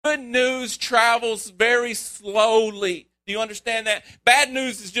Good news travels very slowly. Do you understand that? Bad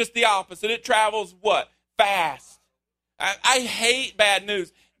news is just the opposite. It travels what? Fast. I hate bad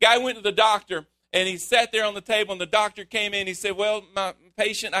news. Guy went to the doctor, and he sat there on the table, and the doctor came in. He said, well, my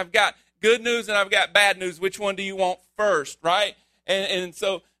patient, I've got good news and I've got bad news. Which one do you want first, right? And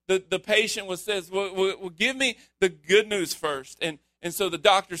so the patient says, well, give me the good news first. And so the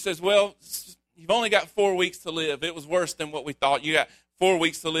doctor says, well, you've only got 4 weeks to live. It was worse than what we thought. You got 4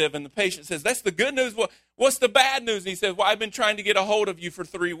 weeks to live. And the patient says, that's the good news. What's the bad news? And he says, well, I've been trying to get a hold of you for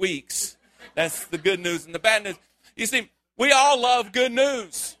 3 weeks. That's the good news. And the bad news, you see, we all love good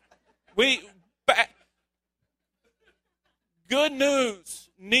news. Good news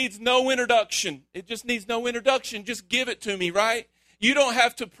needs no introduction. It just needs no introduction. Just give it to me, right? You don't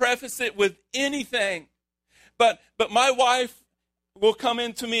have to preface it with anything. But my wife will come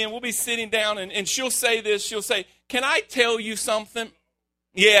into me and we'll be sitting down and she'll say this. She'll say, can I tell you something?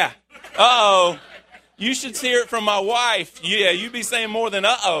 Yeah. Uh-oh. You should hear it from my wife. Yeah, you'd be saying more than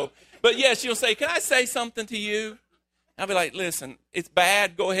uh-oh. But yeah, she'll say, can I say something to you? I'll be like, listen, it's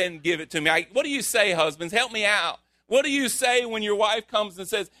bad. Go ahead and give it to me. What do you say, husbands? Help me out. What do you say when your wife comes and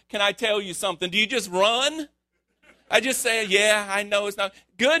says, can I tell you something? Do you just run? I just say, yeah, I know it's not.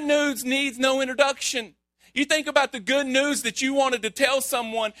 Good news needs no introduction. You think about the good news that you wanted to tell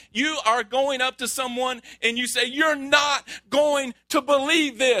someone. You are going up to someone and you say, you're not going to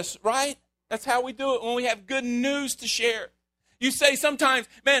believe this, right? That's how we do it when we have good news to share. You say sometimes,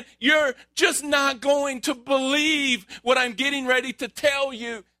 man, you're just not going to believe what I'm getting ready to tell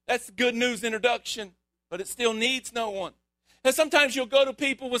you. That's good news introduction, but it still needs no one. And sometimes you'll go to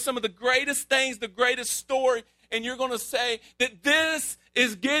people with some of the greatest things, the greatest story, and you're going to say that this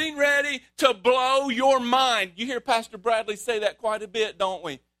is getting ready to blow your mind. You hear Pastor Bradley say that quite a bit, don't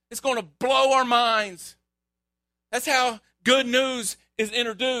we? It's going to blow our minds. That's how good news is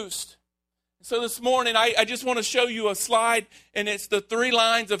introduced. So this morning, I just want to show you a slide, and it's the 3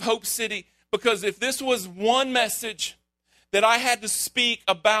 lines of Hope City, because if this was one message that I had to speak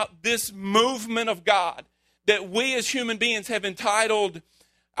about this movement of God that we as human beings have entitled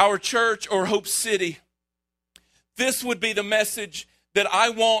our church or Hope City, this would be the message that I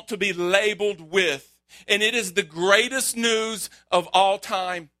want to be labeled with. And it is the greatest news of all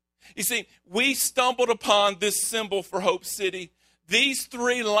time. You see, we stumbled upon this symbol for Hope City. These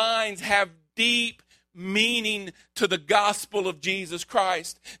 3 lines have deep meaning to the gospel of Jesus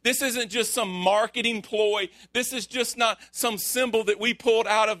Christ. This isn't just some marketing ploy. This is just not some symbol that we pulled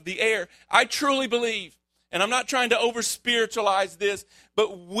out of the air. I truly believe, and I'm not trying to over-spiritualize this,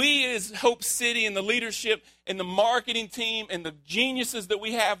 but we as Hope City and the leadership and the marketing team and the geniuses that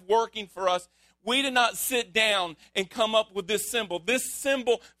we have working for us, we did not sit down and come up with this symbol. This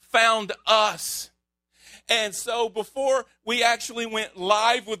symbol found us. And so before we actually went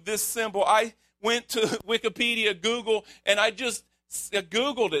live with this symbol, I went to Wikipedia, Google, and I just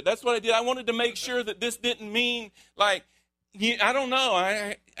Googled it. That's what I did. I wanted to make sure that this didn't mean like, I don't know.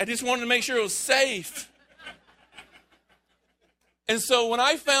 I just wanted to make sure it was safe. And so when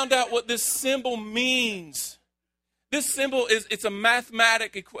I found out what this symbol means, this symbol it's a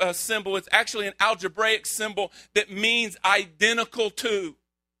mathematic symbol. It's actually an algebraic symbol that means identical to.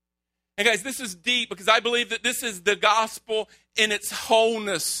 And guys, this is deep because I believe that this is the gospel in its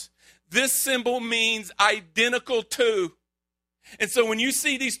wholeness. This symbol means identical to. And so when you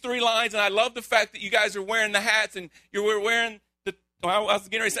see these 3 lines, and I love the fact that you guys are wearing the hats and you're wearing I was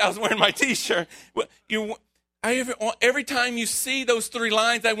getting ready to say I was wearing my t-shirt. Every time you see those 3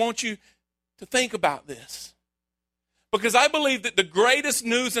 lines, I want you to think about this. Because I believe that the greatest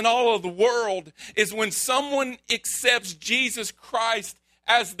news in all of the world is when someone accepts Jesus Christ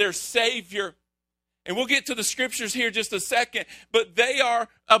as their Savior. And we'll get to the scriptures here just a second, but they are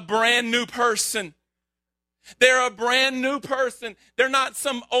a brand new person. They're a brand new person. They're not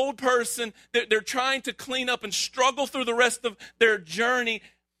some old person that they're trying to clean up and struggle through the rest of their journey.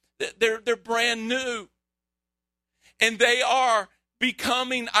 They're brand new. And they are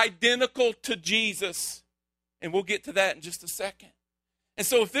becoming identical to Jesus. And we'll get to that in just a second. And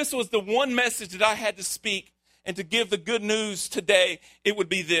so if this was the one message that I had to speak and to give the good news today, it would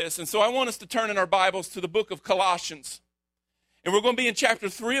be this. And so I want us to turn in our Bibles to the book of Colossians. And we're going to be in chapter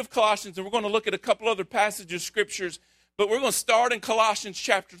 3 of Colossians, and we're going to look at a couple other passages of scriptures, but we're going to start in Colossians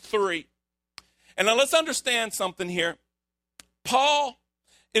chapter 3. And now let's understand something here. Paul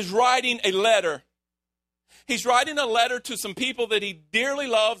is writing a letter. He's writing a letter to some people that he dearly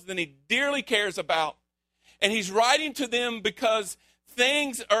loves and he dearly cares about. And he's writing to them because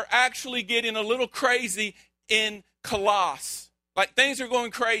things are actually getting a little crazy in Colossus. Like things are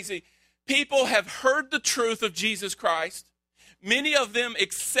going crazy. People have heard the truth of Jesus Christ. many of them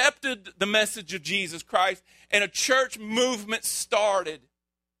accepted the message of Jesus Christ, and a church movement started.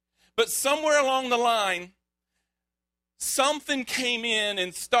 But somewhere along the line, something came in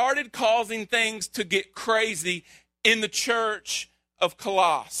and started causing things to get crazy in the church of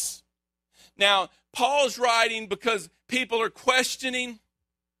Colossus. Now, Paul's writing because people are questioning,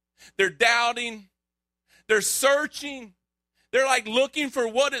 they're doubting, they're searching, they're like looking for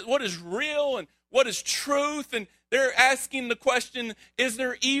what is real and what is truth, and they're asking the question, is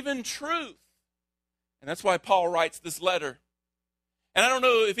there even truth? And that's why Paul writes this letter. And I don't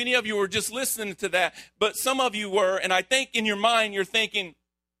know if any of you were just listening to that, but some of you were, and I think in your mind you're thinking,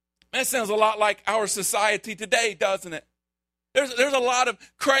 that sounds a lot like our society today, doesn't it? There's a lot of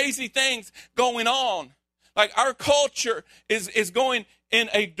crazy things going on. Like our culture is going in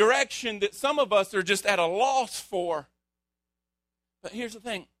a direction that some of us are just at a loss for. But here's the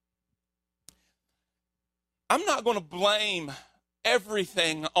thing. I'm not going to blame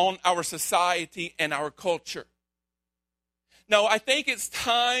everything on our society and our culture. No, I think it's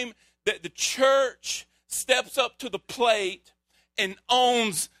time that the church steps up to the plate and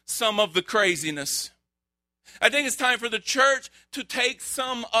owns some of the craziness. I think it's time for the church to take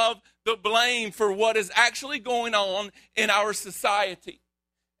some of the blame for what is actually going on in our society.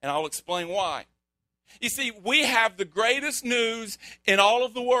 And I'll explain why. You see, we have the greatest news in all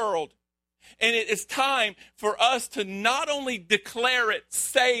of the world. And it is time for us to not only declare it,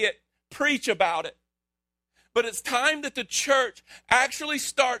 say it, preach about it, but it's time that the church actually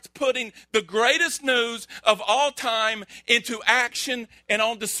starts putting the greatest news of all time into action and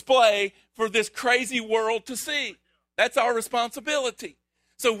on display for this crazy world to see. That's our responsibility.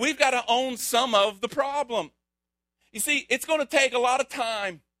 So we've got to own some of the problem. You see, it's going to take a lot of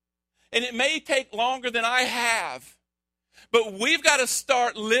time, and it may take longer than I have. But we've got to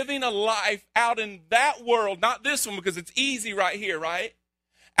start living a life out in that world, not this one because it's easy right here, right?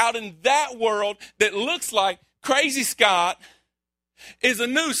 Out in that world that looks like Crazy Scott is a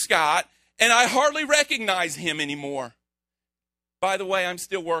new Scott, and I hardly recognize him anymore. By the way, I'm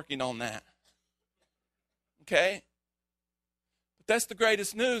still working on that. Okay? But that's the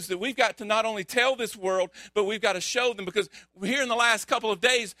greatest news, that we've got to not only tell this world, but we've got to show them, because here in the last couple of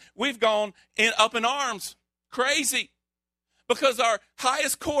days, we've gone up in arms, crazy, because our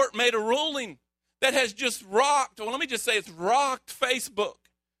highest court made a ruling that has just rocked, well, let me just say it's rocked Facebook.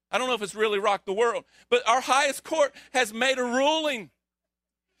 I don't know if it's really rocked the world, but our highest court has made a ruling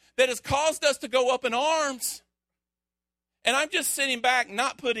that has caused us to go up in arms. And I'm just sitting back,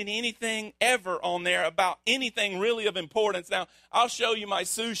 not putting anything ever on there about anything really of importance. Now, I'll show you my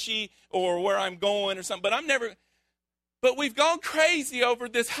sushi or where I'm going or something, but we've gone crazy over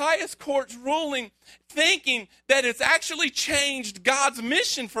this highest court's ruling, thinking that it's actually changed God's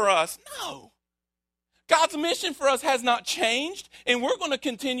mission for us. No. God's mission for us has not changed, and we're going to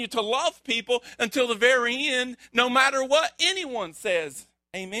continue to love people until the very end, no matter what anyone says.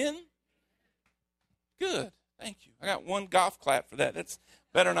 Amen? Good. Thank you. I got one golf clap for that. That's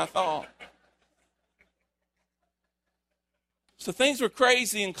better than I thought. So things were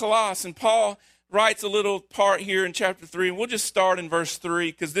crazy in Colossus, and Paul writes a little part here in chapter 3, and we'll just start in verse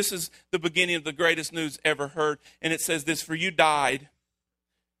 3, because this is the beginning of the greatest news ever heard. And it says this: for you died.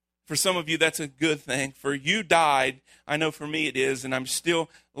 For some of you, that's a good thing. For you died. I know for me it is, and I'm still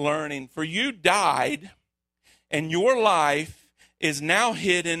learning. For you died, and your life is now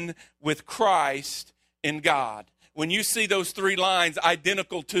hidden with Christ in God. When you see those three lines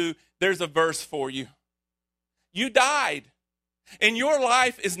identical to, there's a verse for you. You died, and your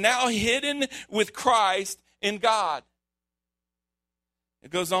life is now hidden with Christ in God.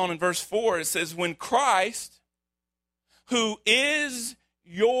 It goes on in verse 4. It says, when Christ, who is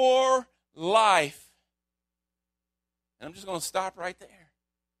your life. And I'm just going to stop right there.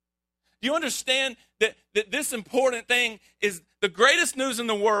 Do you understand that this important thing is the greatest news in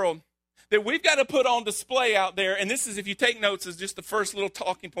the world that we've got to put on display out there? And this is, if you take notes, is just the first little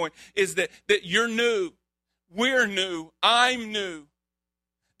talking point, is that you're new. We're new. I'm new.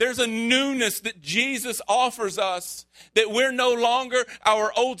 There's a newness that Jesus offers us, that we're no longer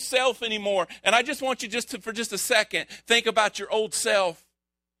our old self anymore. And I just want you for just a second, think about your old self.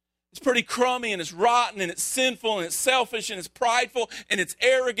 It's pretty crummy, and it's rotten, and it's sinful, and it's selfish, and it's prideful, and it's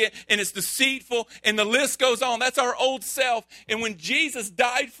arrogant, and it's deceitful, and the list goes on. That's our old self. And when Jesus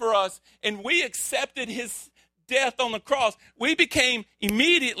died for us and we accepted his death on the cross, we became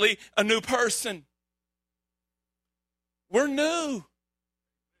immediately a new person. We're new.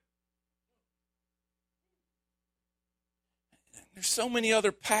 There's so many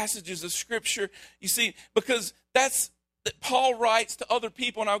other passages of Scripture, you see, because that Paul writes to other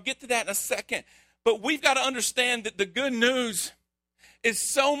people, and I'll get to that in a second. But we've got to understand that the good news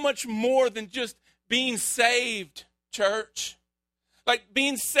is so much more than just being saved, church. Like,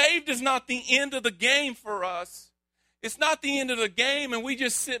 being saved is not the end of the game for us. It's not the end of the game, and we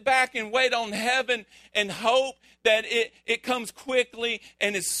just sit back and wait on heaven and hope that it comes quickly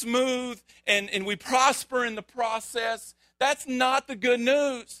and is smooth and we prosper in the process. That's not the good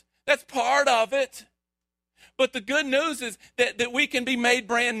news. That's part of it. But the good news is that we can be made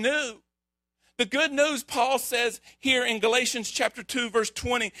brand new. The good news, Paul says here in Galatians chapter 2, verse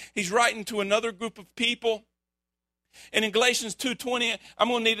 20, he's writing to another group of people. And in Galatians 2:20, I'm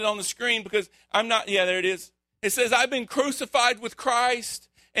going to need it on the screen because I'm not, yeah, there it is. It says, I've been crucified with Christ.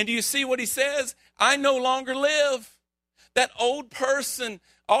 And do you see what he says? I no longer live. That old person,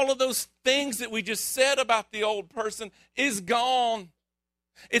 all of those things that we just said about the old person is gone.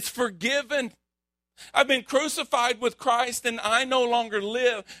 It's forgiven. I've been crucified with Christ and I no longer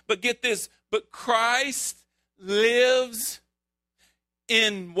live. But get this, but Christ lives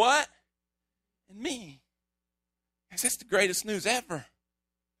in what? In me. That's the greatest news ever.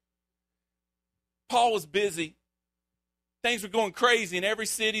 Paul was busy. Things were going crazy in every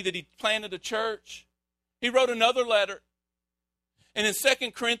city that he planted a church. He wrote another letter. And in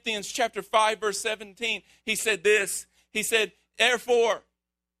 2 Corinthians chapter 5, verse 17, he said this. He said, therefore,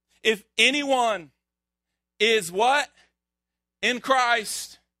 if anyone is what? In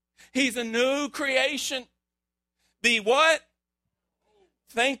Christ, he's a new creation. The what?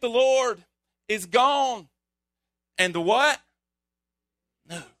 Thank the Lord, is gone. And the what?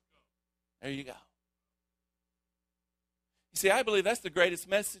 No. There you go. You see, I believe that's the greatest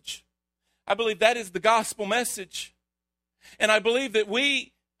message. I believe that is the gospel message. And I believe that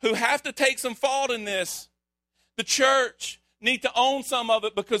we who have to take some fault in this, the church, need to own some of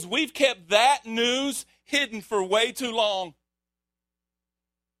it because we've kept that news hidden for way too long.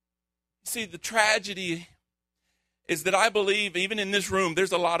 You see, the tragedy is that I believe, even in this room,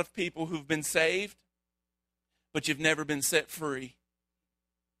 there's a lot of people who've been saved, but you've never been set free.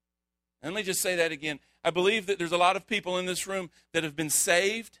 And let me just say that again. I believe that there's a lot of people in this room that have been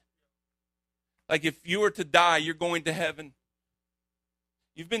saved. Like if you were to die, you're going to heaven.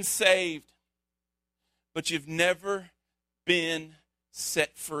 You've been saved, but you've never been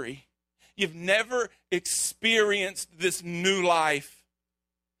set free. You've never experienced this new life.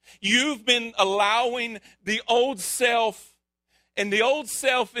 You've been allowing the old self, and the old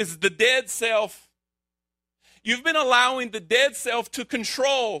self is the dead self. You've been allowing the dead self to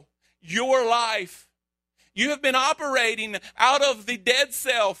control your life. You have been operating out of the dead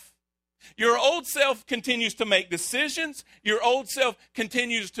self. Your old self continues to make decisions. Your old self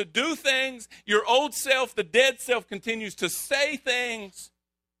continues to do things. Your old self, the dead self, continues to say things.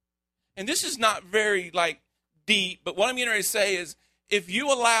 And this is not very deep, but what I'm getting ready to say is if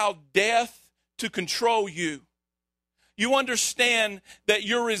you allow death to control you, you understand that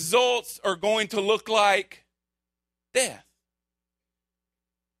your results are going to look like death.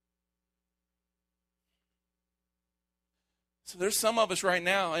 So there's some of us right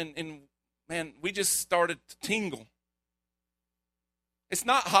now, and man, we just started to tingle. It's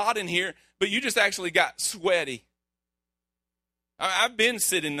not hot in here, but you just actually got sweaty. I've been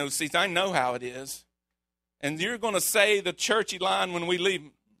sitting in those seats. I know how it is. And you're going to say the churchy line when we leave,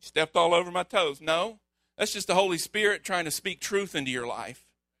 stepped all over my toes. No, that's just the Holy Spirit trying to speak truth into your life.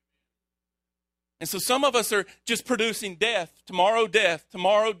 And so some of us are just producing death. Tomorrow, death.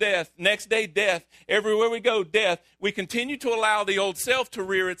 Tomorrow, death. Next day, death. Everywhere we go, death. We continue to allow the old self to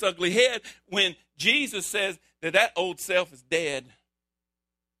rear its ugly head when Jesus says that old self is dead.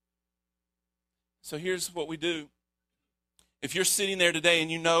 So here's what we do. If you're sitting there today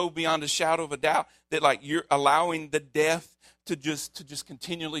and you know beyond a shadow of a doubt that you're allowing the death to just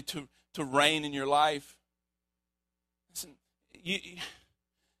continually to reign in your life, listen, you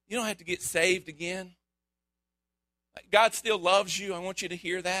don't have to get saved again. God still loves you. I want you to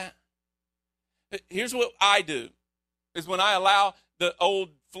hear that. Here's what I do, is when I allow the old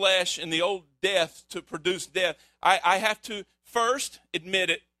flesh and the old death to produce death, I have to first admit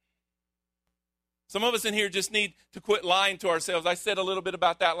it. Some of us in here just need to quit lying to ourselves. I said a little bit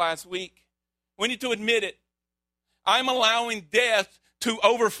about that last week. We need to admit it. I'm allowing death to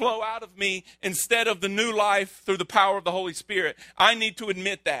overflow out of me instead of the new life through the power of the Holy Spirit. I need to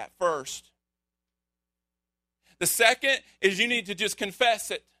admit that first. The second is you need to just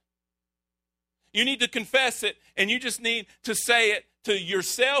confess it. You need to confess it, and you just need to say it to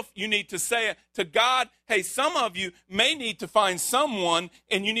yourself. You need to say it to God. Hey, some of you may need to find someone,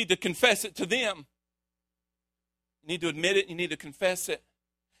 and you need to confess it to them. You need to admit it. You need to confess it.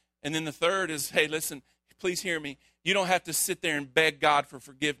 And then the third is, hey, listen, please hear me. You don't have to sit there and beg God for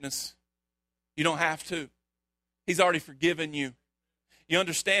forgiveness. You don't have to. He's already forgiven you. You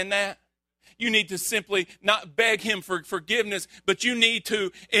understand that? You need to simply not beg him for forgiveness, but you need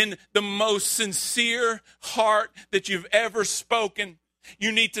to, in the most sincere heart that you've ever spoken,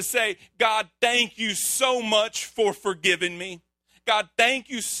 you need to say, God, thank you so much for forgiving me. God, thank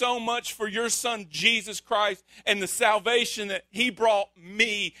you so much for your son, Jesus Christ, and the salvation that he brought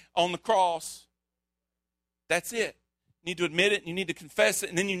me on the cross. That's it. You need to admit it, and you need to confess it,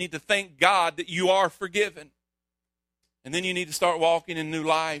 and then you need to thank God that you are forgiven. And then you need to start walking in new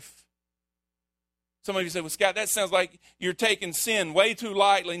life. Some of you say, well, Scott, that sounds like you're taking sin way too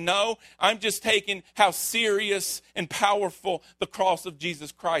lightly. No, I'm just taking how serious and powerful the cross of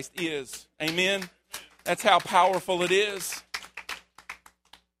Jesus Christ is. Amen? That's how powerful it is.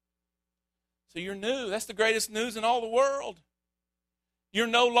 So you're new. That's the greatest news in all the world. You're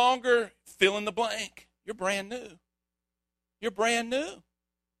no longer fill in the blank. You're brand new. You're brand new.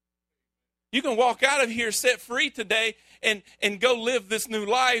 You can walk out of here set free today and go live this new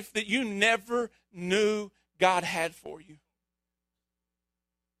life that you never knew God had for you.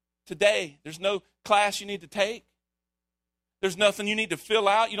 Today, there's no class you need to take. There's nothing you need to fill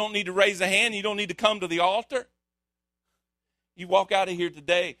out. You don't need to raise a hand. You don't need to come to the altar. You walk out of here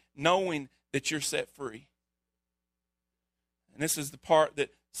today knowing that you're set free. And this is the part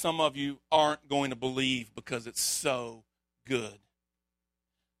that some of you aren't going to believe because it's so good.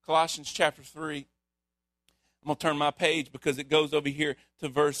 Colossians chapter 3. I'm going to turn my page because it goes over here to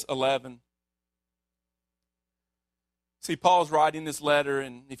verse 11. See, Paul's writing this letter,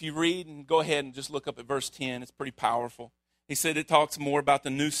 and if you read and go ahead and just look up at verse 10, it's pretty powerful. He said it talks more about the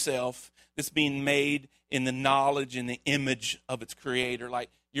new self that's being made in the knowledge and the image of its creator, like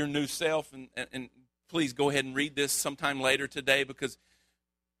your new self. And please go ahead and read this sometime later today because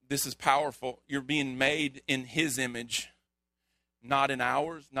this is powerful. You're being made in his image, not in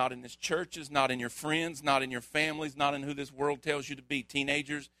ours, not in his churches, not in your friends, not in your families, not in who this world tells you to be.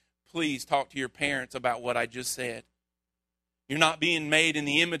 Teenagers, please talk to your parents about what I just said. You're not being made in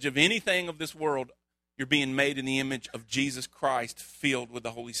the image of anything of this world. You're being made in the image of Jesus Christ filled with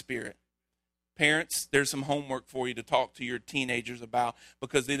the Holy Spirit. Parents, there's some homework for you to talk to your teenagers about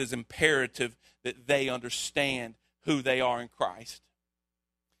because it is imperative that they understand who they are in Christ.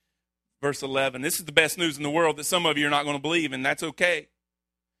 Verse 11, this is the best news in the world that some of you are not going to believe, and that's okay.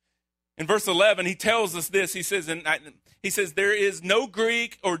 In verse 11, he tells us this. He says, there is no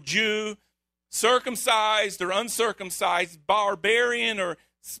Greek or Jew, circumcised or uncircumcised, barbarian or,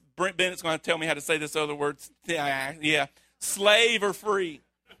 Brent Bennett's going to tell me how to say this other word. Yeah, slave or free.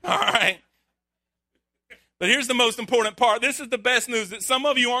 All right. But here's the most important part. This is the best news that some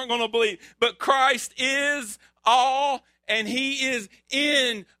of you aren't going to believe. But Christ is all, and he is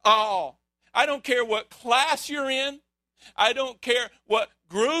in all. I don't care what class you're in. I don't care what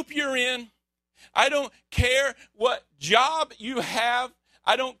group you're in. I don't care what job you have.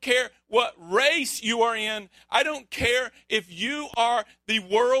 I don't care what race you are in. I don't care if you are the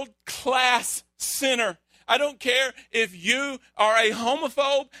world-class sinner. I don't care if you are a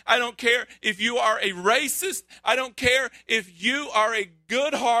homophobe. I don't care if you are a racist. I don't care if you are a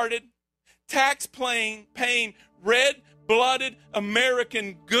good-hearted, tax-paying, red-blooded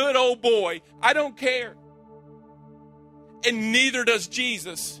American good old boy. I don't care. And neither does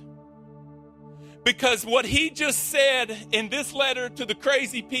Jesus. Because what he just said in this letter to the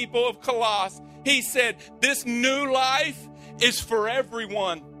crazy people of Colossus, he said, this new life is for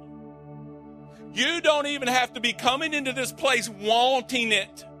everyone. You don't even have to be coming into this place wanting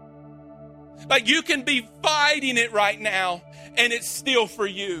it. Like you can be fighting it right now, and it's still for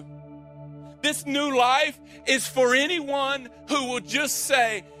you. This new life is for anyone who will just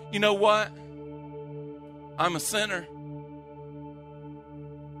say, you know what? I'm a sinner.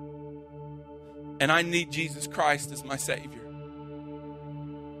 And I need Jesus Christ as my Savior.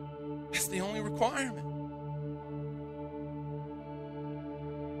 That's the only requirement.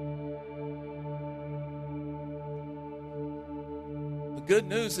 The good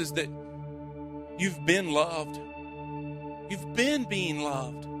news is that you've been loved. You've been being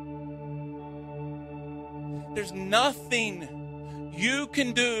loved. There's nothing you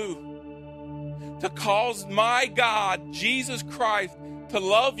can do to cause my God, Jesus Christ, to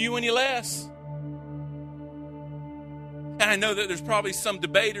love you any less. And I know that there's probably some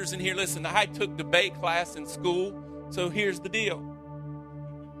debaters in here. Listen, I took debate class in school, so here's the deal.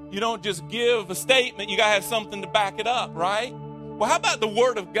 You don't just give a statement, you got to have something to back it up, right? Well, how about the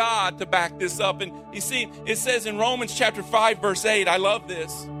Word of God to back this up? And you see, it says in Romans chapter 5, verse 8, I love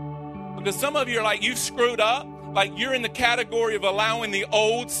this. Because some of you are like, you've screwed up. Like you're in the category of allowing the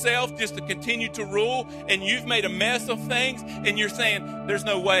old self just to continue to rule, and you've made a mess of things, and you're saying, there's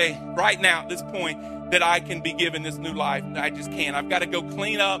no way right now at this point that I can be given this new life. I just can't. I've got to go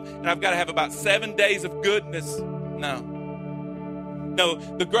clean up, and I've got to have about 7 days of goodness. No,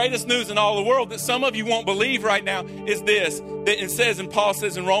 the greatest news in all the world that some of you won't believe right now is this. That it says, and Paul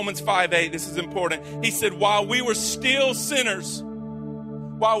says in Romans 5:8, this is important. He said, while we were still sinners,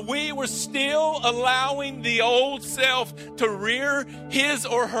 while we were still allowing the old self to rear his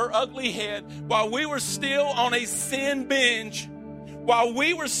or her ugly head, while we were still on a sin binge, while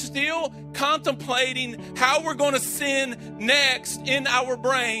we were still contemplating how we're going to sin next in our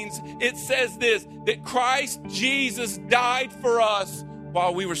brains, it says this, that Christ Jesus died for us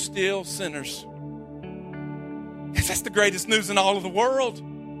while we were still sinners. That's the greatest news in all of the world.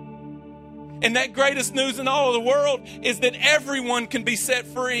 And that greatest news in all of the world is that everyone can be set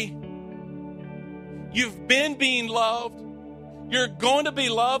free. You've been being loved. You're going to be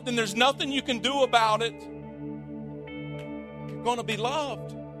loved, and there's nothing you can do about it. You're going to be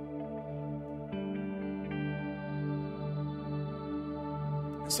loved.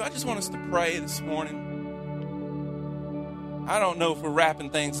 So I just want us to pray this morning. I don't know if we're wrapping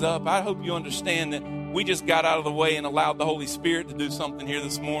things up. I hope you understand that we just got out of the way and allowed the Holy Spirit to do something here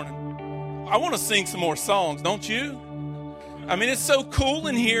this morning. I want to sing some more songs, don't you? I mean, it's so cool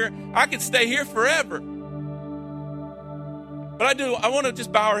in here. I could stay here forever. But I want to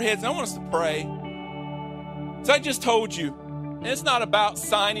just bow our heads, and I want us to pray. So I just told you, and it's not about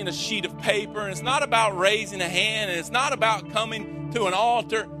signing a sheet of paper, and it's not about raising a hand, and it's not about coming to an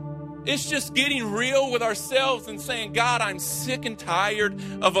altar. It's just getting real with ourselves and saying, God, I'm sick and tired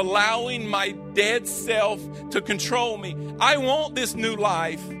of allowing my dead self to control me. I want this new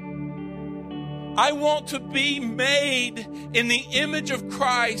life. I want to be made in the image of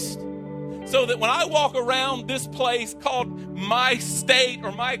Christ so that when I walk around this place called my state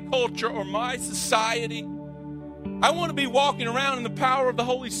or my culture or my society, I want to be walking around in the power of the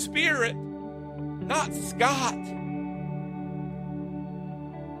Holy Spirit, not Scott.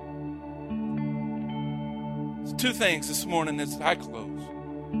 So 2 things this morning as I close.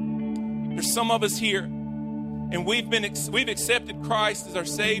 There's some of us here, and we've accepted Christ as our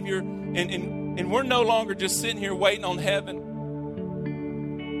Savior, and we're no longer just sitting here waiting on heaven.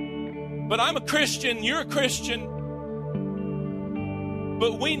 But I'm a Christian, you're a Christian.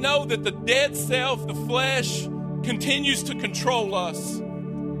 But we know that the dead self, the flesh, continues to control us.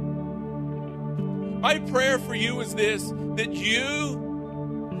 My prayer for you is this, that you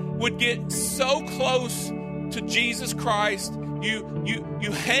would get so close to Jesus Christ.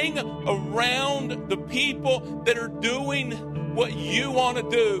 You hang around the people that are doing what you want to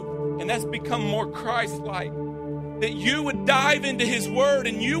do, and that's become more Christ-like. That you would dive into His Word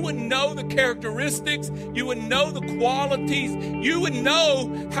and you would know the characteristics, you would know the qualities, you would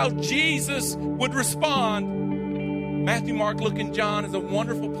know how Jesus would respond. Matthew, Mark, Luke, and John is a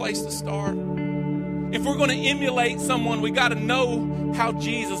wonderful place to start. If we're going to emulate someone, we got to know how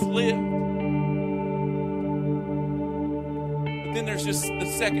Jesus lived. But then there's just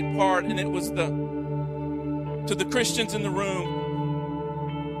the second part, and it was to the Christians in the room.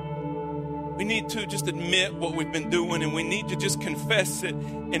 We need to just admit what we've been doing, and we need to just confess it,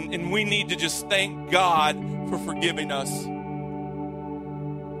 and we need to just thank God for forgiving us.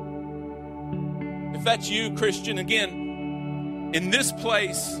 If that's you, Christian, again, in this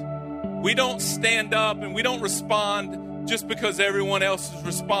place, we don't stand up and we don't respond just because everyone else is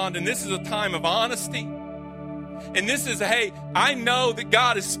responding. This is a time of honesty. And this is, hey, I know that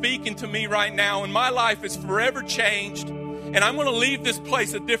God is speaking to me right now, and my life is forever changed. And I'm going to leave this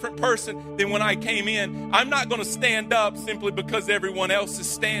place a different person than when I came in. I'm not going to stand up simply because everyone else is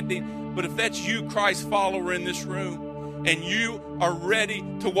standing. But if that's you, Christ follower in this room, and you are ready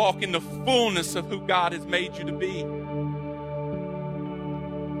to walk in the fullness of who God has made you to be, I'm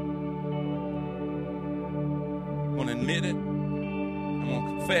going to admit it. I'm going to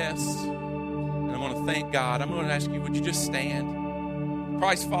confess. And I'm going to thank God. I'm going to ask you, would you just stand?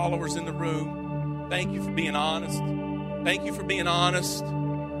 Christ followers in the room, thank you for being honest. Thank you for being honest.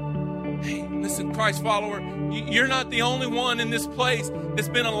 Hey, listen, Christ follower, you're not the only one in this place that's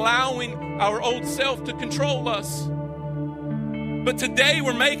been allowing our old self to control us. But today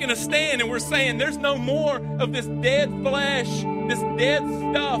we're making a stand and we're saying there's no more of this dead flesh, this dead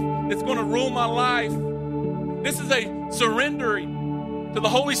stuff that's going to rule my life. This is a surrendering to the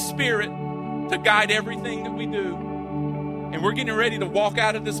Holy Spirit to guide everything that we do. And we're getting ready to walk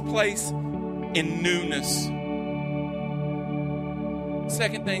out of this place in newness.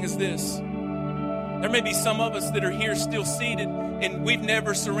 Second thing is this. There may be some of us that are here still seated and we've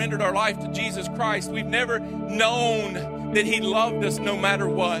never surrendered our life to Jesus Christ. We've never known that He loved us no matter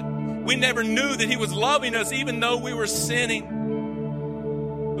what. We never knew that He was loving us even though we were sinning.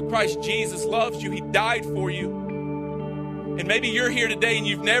 But Christ Jesus loves you. He died for you. And maybe you're here today and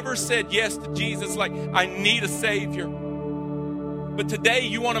you've never said yes to Jesus, like, I need a Savior. But today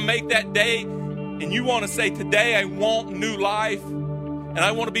you want to make that day and you want to say, today I want new life and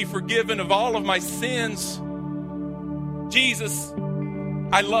I want to be forgiven of all of my sins. Jesus,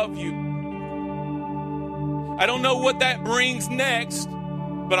 I love you. I don't know what that brings next,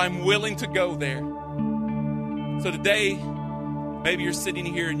 but I'm willing to go there. So today, maybe you're sitting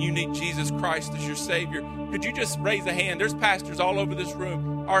here and you need Jesus Christ as your Savior. Could you just raise a hand? There's pastors all over this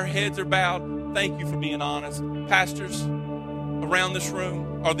room. Our heads are bowed. Thank you for being honest. Pastors around this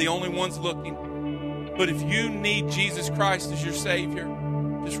room are the only ones looking. But if you need Jesus Christ as your Savior,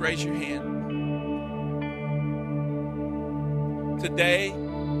 just raise your hand. Today,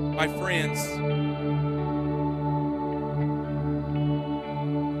 my friends,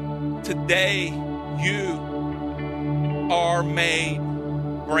 today you are made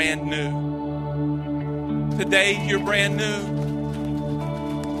brand new. Today you're brand new.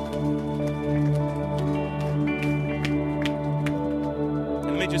 And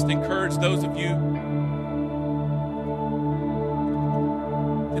let me just encourage those of you.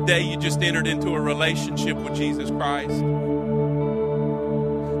 Today you just entered into a relationship with Jesus Christ.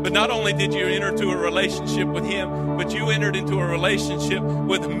 But not only did you enter into a relationship with Him, but you entered into a relationship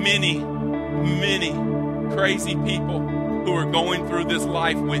with many, many crazy people who are going through this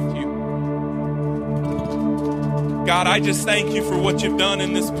life with you. God, I just thank you for what you've done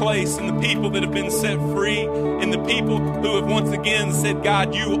in this place and the people that have been set free and the people who have once again said,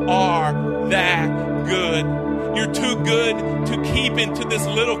 God, you are that good. You're too good to keep into this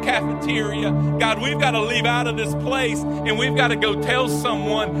little cafeteria. God, we've got to leave out of this place and we've got to go tell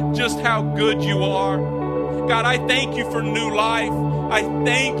someone just how good you are. God, I thank you for new life. I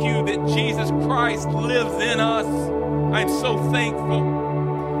thank you that Jesus Christ lives in us. I'm so thankful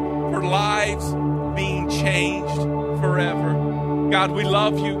for lives being changed forever. God, we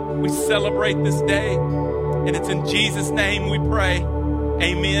love you. We celebrate this day. And it's in Jesus' name we pray.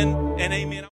 Amen and amen.